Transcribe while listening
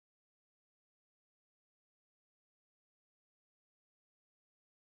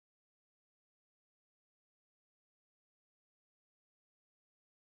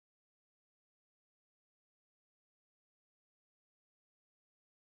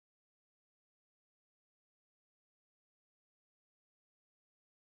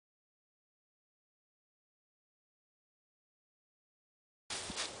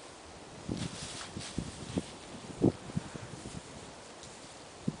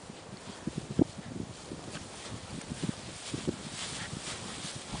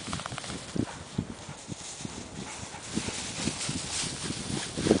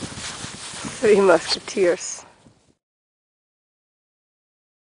Three musketeers.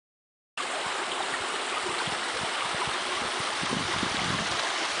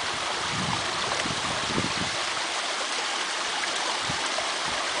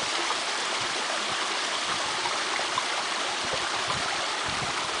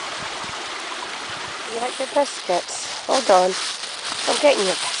 You like your biscuits? Hold on. I'm getting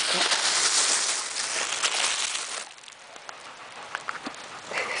your biscuit.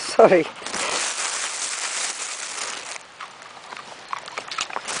 Sorry.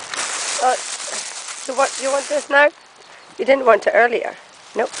 So what, you want this now? You didn't want it earlier.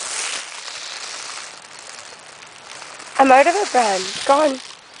 Nope. I'm out of it, Bran. It's gone.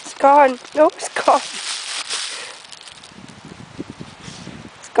 It's gone. No, it's gone.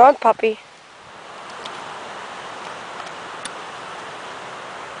 It's gone, puppy.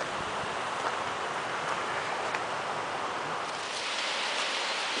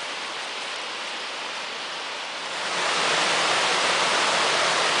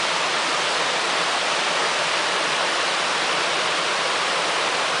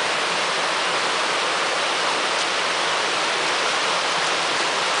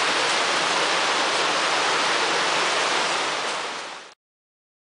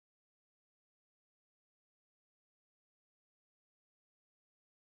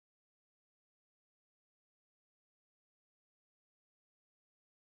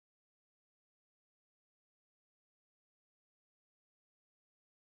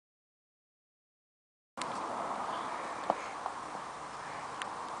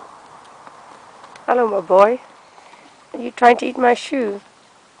 Hello, my boy. Are you trying to eat my shoe?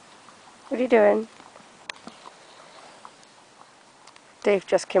 What are you doing? Dave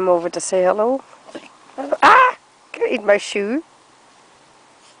just came over to say hello. Hello. Ah! Can't eat my shoe.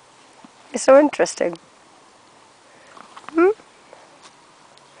 It's so interesting. Hmm?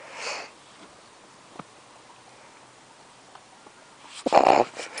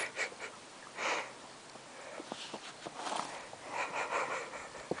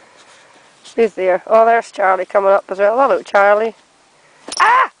 Who's there? Oh, there's Charlie coming up as well. Hello, Charlie.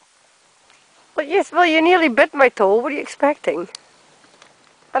 Ah! Well, yes, well, you nearly bit my toe. What are you expecting?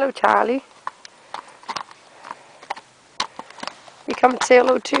 Hello, Charlie. You come and say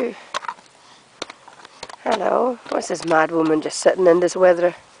hello too. Hello. What's this mad woman just sitting in this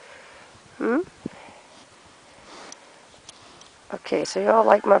weather? Hmm? Okay, so you all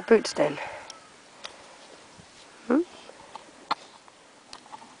like my boots then? Hmm?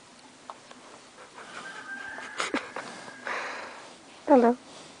 Hello.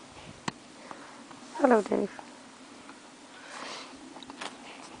 Hello, Dave.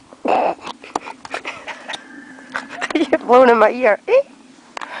 You're blowing in my ear. Eh?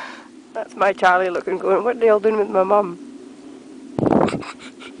 That's my Charlie looking going, what are they all doing with my mum?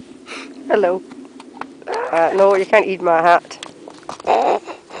 Hello. No, you can't eat my hat.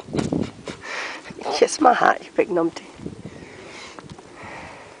 Kiss my hat, you big numpty.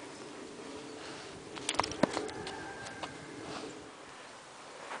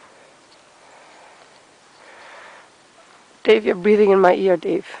 Dave, you're breathing in my ear,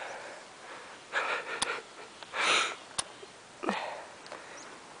 Dave.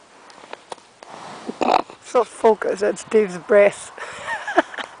 So focus, it's Dave's breath.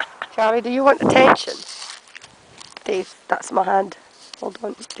 Charlie, do you want attention? Dave, that's my hand. Hold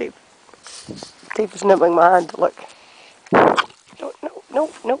on, Dave. Dave is nibbling my hand, look. No, no, no,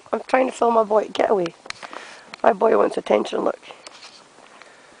 no, I'm trying to film my boy. Get away. My boy wants attention, look.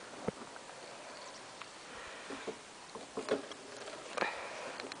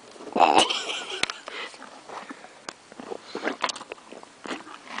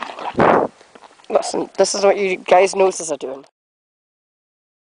 Listen, this is what you guys' noses are doing.